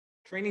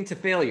Training to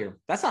failure.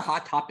 That's a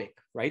hot topic,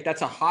 right?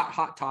 That's a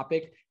hot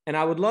topic. And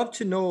I would love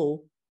to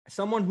know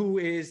someone who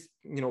is,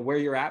 where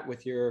you're at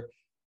with your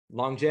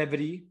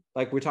longevity.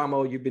 Like we're talking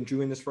about, you've been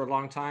doing this for a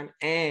long time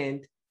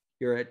and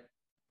you're at,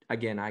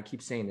 again, I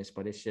keep saying this,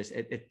 but it's just,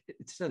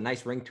 it's a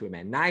nice ring to it,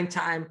 man.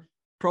 9-time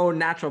pro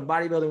natural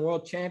bodybuilding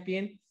world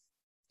champion.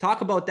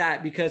 Talk about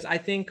that, because I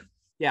think,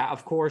 yeah,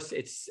 of course,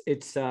 it's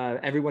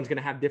everyone's going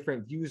to have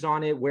different views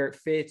on it, where it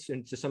fits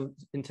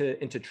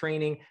into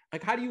training.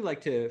 Like, how do you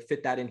like to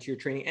fit that into your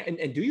training?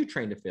 And do you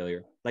train to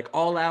failure, like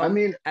all out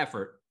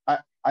effort?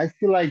 I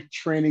feel like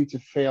training to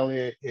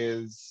failure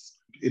it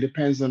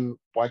depends on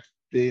what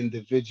the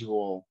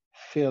individual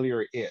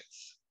failure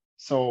is.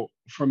 So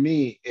for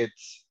me,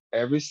 it's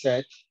every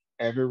set,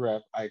 every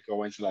rep, I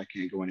go until I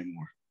can't go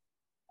anymore.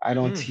 I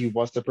don't see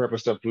what's the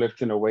purpose of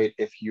lifting a weight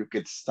if you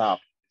could stop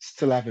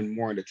still having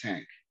more in the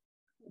tank.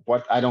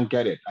 I don't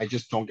get it. I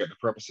just don't get the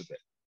purpose of it.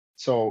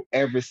 So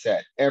every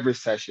set, every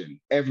session,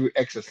 every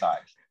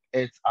exercise,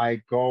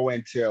 I go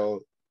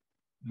until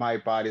my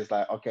body's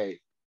like, okay,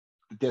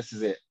 this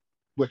is it.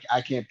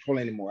 I can't pull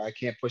anymore. I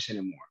can't push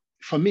anymore.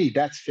 For me,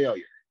 that's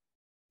failure.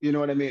 You know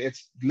what I mean?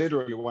 It's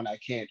literally when I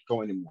can't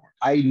go anymore.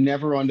 I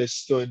never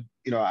understood,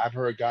 I've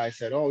heard guys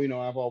said, oh,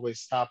 I've always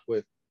stopped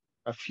with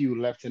a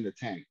few left in the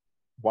tank.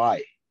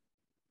 Why?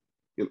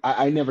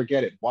 I never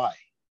get it. Why?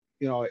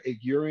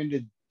 If you're in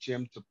the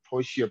gym to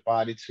push your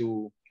body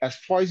to as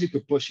far as you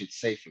could push it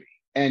safely.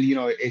 And,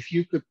 if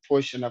you could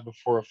push another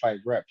 4 or 5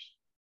 reps,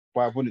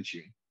 why wouldn't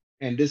you?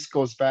 And this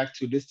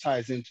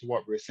ties into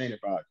what we're saying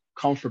about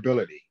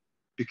comfortability.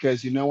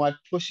 Because you know what?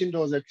 Pushing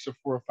those extra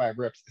 4 or 5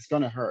 reps, it's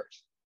going to hurt.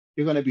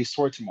 You're going to be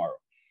sore tomorrow.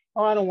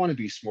 Oh, I don't want to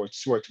be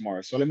sore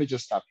tomorrow. So let me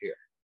just stop here.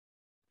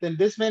 Then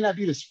this may not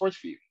be the sport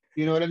for you.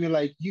 You know what I mean?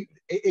 Like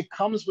it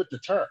comes with the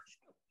turf.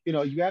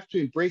 You have to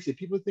embrace it.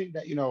 People think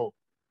that,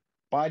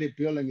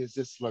 bodybuilding is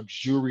this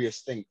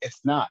luxurious thing. It's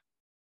not.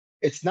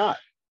 It's not.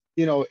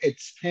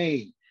 It's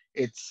pain.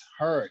 It's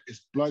hurt.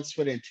 It's blood,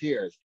 sweat, and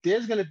tears.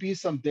 There's going to be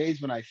some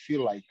days when I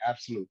feel like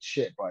absolute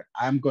shit, but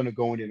I'm going to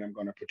go in and I'm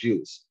going to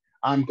produce.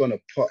 I'm going to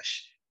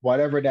push.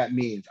 Whatever that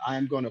means,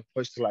 I'm going to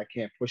push till I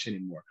can't push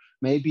anymore.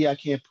 Maybe I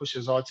can't push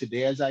as hard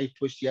today as I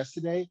pushed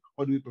yesterday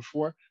or the week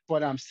before,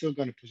 but I'm still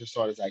going to push as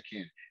hard as I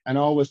can. And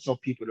I always tell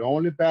people the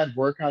only bad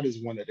workout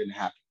is one that didn't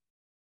happen.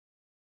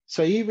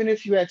 So even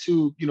if you had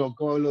to,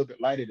 go a little bit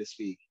lighter this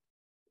week,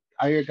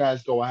 I hear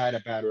guys go, I had a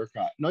bad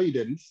workout. No, you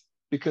didn't,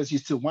 because you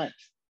still went.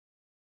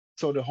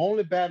 So the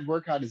only bad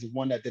workout is the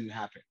one that didn't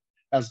happen.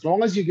 As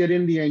long as you get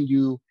in there and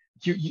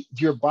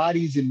your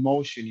body's in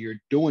motion, you're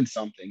doing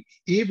something,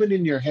 even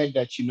in your head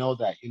that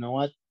that,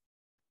 what?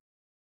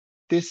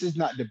 This is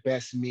not the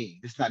best me.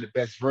 This is not the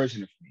best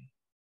version of me.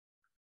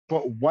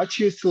 But what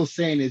you're still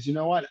saying is,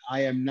 what?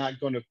 I am not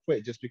going to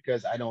quit just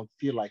because I don't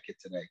feel like it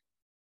today.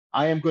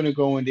 I am going to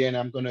go in there and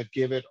I'm going to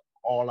give it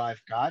all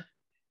I've got.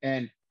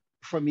 And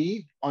for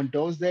me, on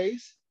those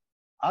days,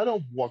 I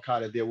don't walk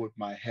out of there with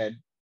my head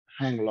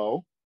hang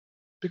low,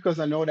 because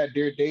I know that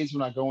there are days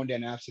when I go in there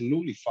and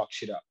absolutely fuck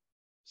shit up.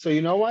 So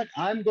you know what?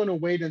 I'm going to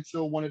wait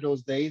until one of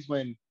those days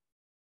when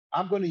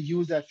I'm going to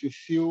use that for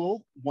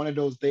fuel, one of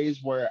those days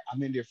where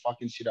I'm in there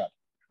fucking shit up.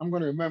 I'm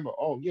going to remember,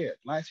 oh yeah,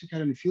 last week I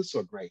didn't feel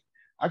so great.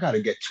 I got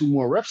to get 2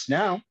 more reps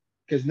now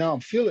because now I'm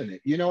feeling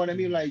it. You know what I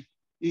mean? Like,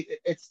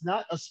 it's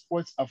not a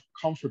sport of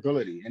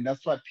comfortability. And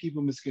that's what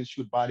people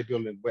misconstrue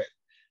bodybuilding with.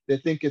 They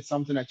think it's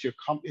something that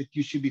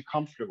you should be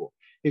comfortable.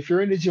 If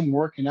you're in the gym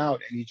working out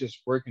and you're just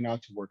working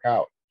out to work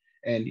out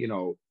and,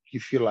 you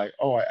feel like,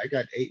 oh, I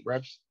got 8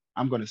 reps,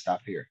 I'm going to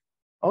stop here.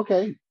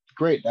 Okay,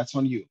 great. That's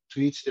on you. To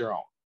each their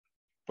own.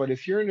 But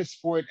if you're in a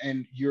sport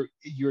and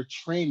you're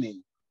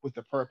training with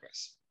a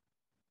purpose,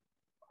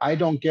 I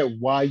don't get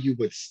why you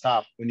would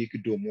stop when you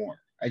could do more.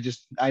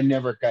 I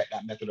never got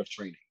that method of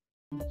training.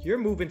 You're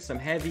moving some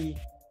heavy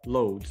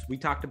loads. We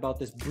talked about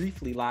this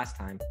briefly last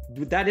time.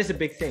 That is a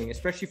big thing,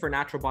 especially for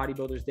natural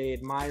bodybuilders. They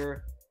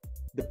admire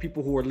the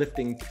people who are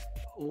lifting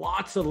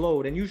lots of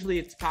load, and usually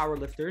it's power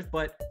lifters,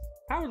 but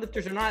power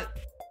lifters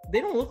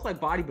they don't look like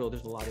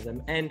bodybuilders, a lot of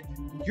them. And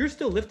you're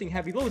still lifting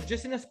heavy loads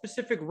just in a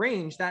specific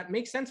range that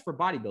makes sense for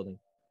bodybuilding.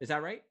 Is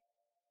that right?